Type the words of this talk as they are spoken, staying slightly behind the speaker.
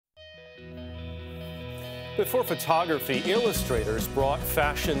Before photography, illustrators brought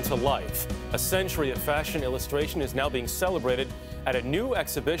fashion to life. A century of fashion illustration is now being celebrated at a new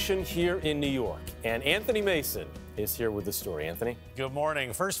exhibition here in New York. And Anthony Mason is here with the story. Anthony? Good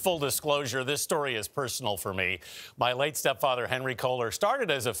morning. First, full disclosure, this story is personal for me. My late stepfather, Henry Kohler, started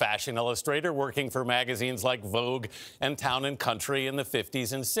as a fashion illustrator working for magazines like Vogue and Town & Country in the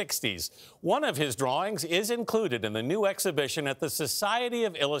 50s and 60s. One of his drawings is included in the new exhibition at the Society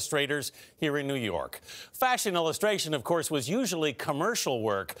of Illustrators here in New York. Fashion illustration, of course, was usually commercial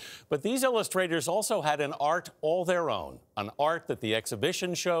work, but these illustrators also had an art all their own, an art that the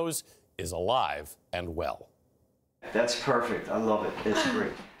exhibition shows is alive and well. That's perfect. I love it. It's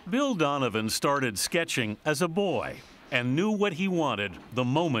great. Bill Donovan started sketching as a boy and knew what he wanted the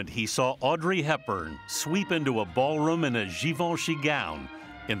moment he saw Audrey Hepburn sweep into a ballroom in a Givenchy gown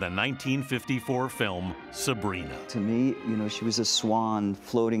in the 1954 film Sabrina. To me, you know, she was a swan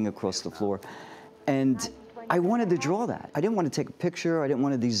floating across the floor, and I wanted to draw that. I didn't want to take a picture. I didn't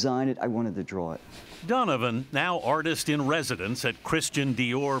want to design it. I wanted to draw it. Donovan, now artist in residence at Christian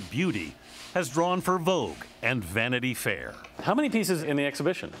Dior Beauty, has drawn for Vogue and Vanity Fair. How many pieces in the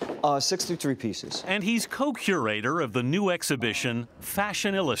exhibition? 63 pieces. And he's co-curator of the new exhibition,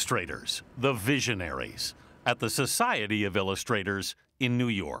 Fashion Illustrators, the Visionaries, at the Society of Illustrators in New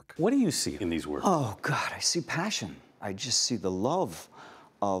York. What do you see in these works? Oh, God, I see passion. I just see the love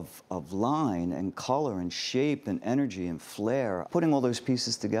of line and color and shape and energy and flair. Putting all those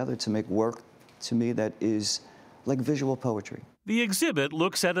pieces together to make work, to me, that is like visual poetry. The exhibit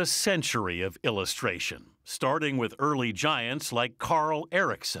looks at a century of illustration, starting with early giants like Carl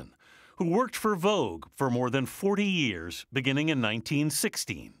Ericson, who worked for Vogue for more than 40 years, beginning in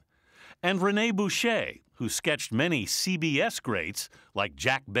 1916, and Rene Bouche, who sketched many CBS greats like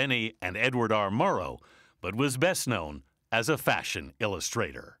Jack Benny and Edward R. Murrow, but was best known as a fashion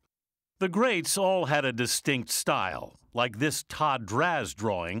illustrator. The greats all had a distinct style, like this Todd Draz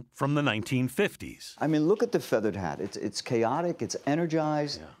drawing from the 1950s. I mean, look at the feathered hat. It's chaotic, it's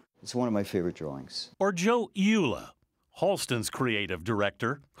energized. Yeah. It's one of my favorite drawings. Or Joe Eula, Halston's creative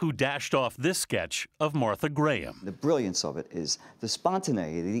director, who dashed off this sketch of Martha Graham. The brilliance of it is the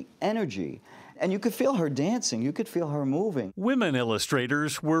spontaneity, the energy, and you could feel her dancing, you could feel her moving. Women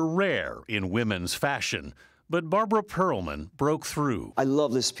illustrators were rare in women's fashion, but Barbara Perlman broke through. I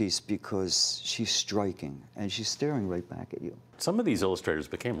love this piece because she's striking, and she's staring right back at you. Some of these illustrators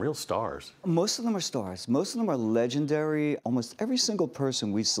became real stars. Most of them are stars. Most of them are legendary. Almost every single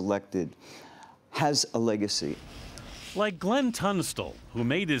person we selected has a legacy. Like Glenn Tunstall, who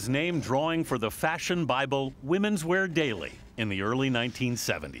made his name drawing for the fashion Bible Women's Wear Daily in the early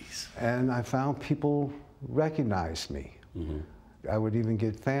 1970s. And I found people recognized me. Mm-hmm. I would even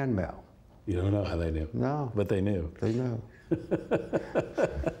get fan mail. You don't know how they knew. No. But they knew. They knew.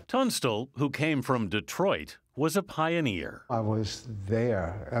 Tunstall, who came from Detroit, was a pioneer. I was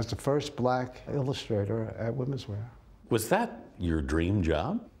there as the first black illustrator at Women's Wear. Was that your dream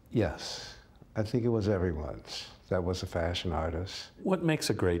job? Yes. I think it was everyone's that was a fashion artist. What makes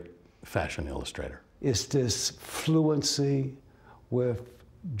a great fashion illustrator? It's this fluency with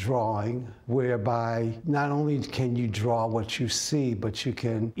drawing, whereby not only can you draw what you see, but you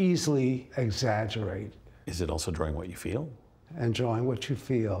can easily exaggerate. Is it also drawing what you feel? And drawing what you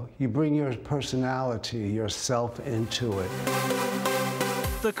feel. You bring your personality, yourself into it.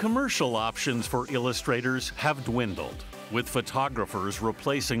 The commercial options for illustrators have dwindled, with photographers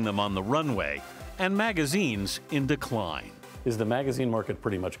replacing them on the runway and magazines in decline. Is the magazine market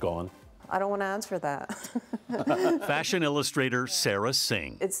pretty much gone? I don't want to answer that. Fashion illustrator Sarah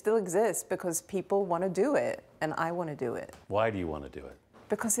Singh. It still exists because people want to do it, and I want to do it. Why do you want to do it?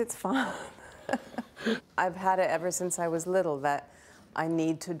 Because it's fun. I've had it ever since I was little that I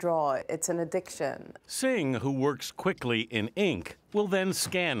need to draw. It's an addiction. Singh, who works quickly in ink, will then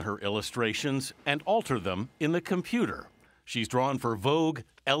scan her illustrations and alter them in the computer. She's drawn for Vogue,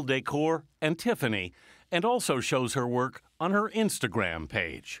 Elle Decor, and Tiffany, and also shows her work on her Instagram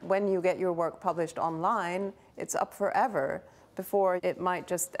page. When you get your work published online, it's up forever before it might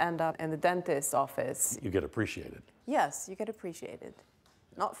just end up in the dentist's office. You get appreciated. Yes, you get appreciated.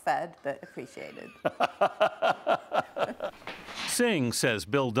 Not fed, but appreciated. Singh says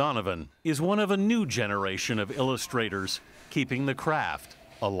Bill Donovan is one of a new generation of illustrators keeping the craft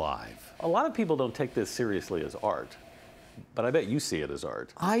alive. A lot of people don't take this seriously as art, but I bet you see it as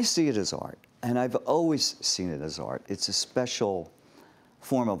art. I see it as art, and I've always seen it as art. It's a special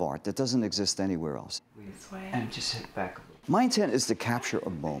form of art that doesn't exist anywhere else. And just sit back. My intent is to capture a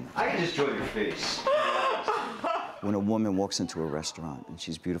moment. I can just draw your face. When a woman walks into a restaurant and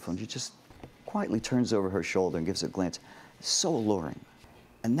she's beautiful and she just quietly turns over her shoulder and gives a glance, it's so alluring.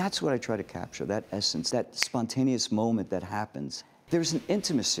 And that's what I try to capture, that essence, that spontaneous moment that happens. There's an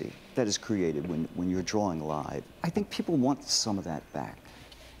intimacy that is created when you're drawing live. I think people want some of that back.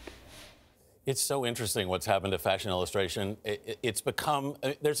 It's so interesting what's happened to fashion illustration. It's become,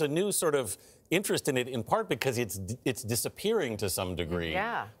 there's a new sort of interest in it, in part because it's disappearing to some degree.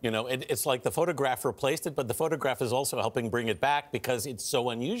 Yeah. You know, it's like the photograph replaced it, but the photograph is also helping bring it back because it's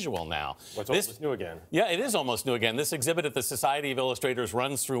so unusual now. Well, it's almost new again. Yeah, it is almost new again. This exhibit at the Society of Illustrators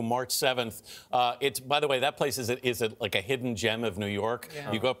runs through March 7th. By the way, that place is like a hidden gem of New York. Yeah.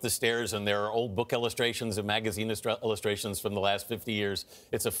 You go up the stairs and there are old book illustrations and magazine illustrations from the last 50 years.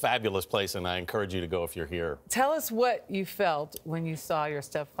 It's a fabulous place, and I encourage you to go if you're here. Tell us what you felt when you saw your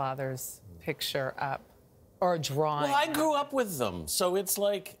stepfather's picture up, or drawing. Well, I grew up with them, so it's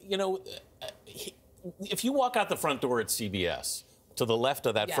like, you know, if you walk out the front door at CBS, to the left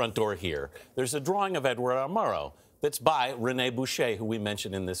of that front door here, there's a drawing of Edward R. Murrow that's by Rene, Bouche, who we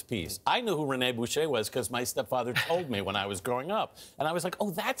mentioned in this piece. I knew who Rene Bouche was because my stepfather told me when I was growing up. And I was like, oh,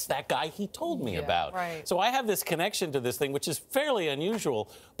 that's that guy he told me about. Right. So I have this connection to this thing, which is fairly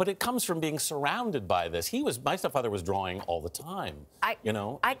unusual, but it comes from being surrounded by this. My stepfather was drawing all the time, you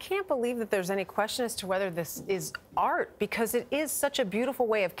know? I can't believe that there's any question as to whether this is art, because it is such a beautiful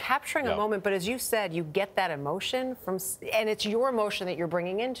way of capturing a moment, but as you said, you get that emotion from, and it's your emotion that you're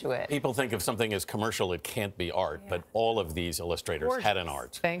bringing into it. People think if something is commercial, it can't be art. But all of these illustrators had an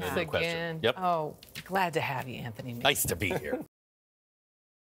art. Thanks No again. question. Yep. Oh, glad to have you, Anthony. Nice to be here.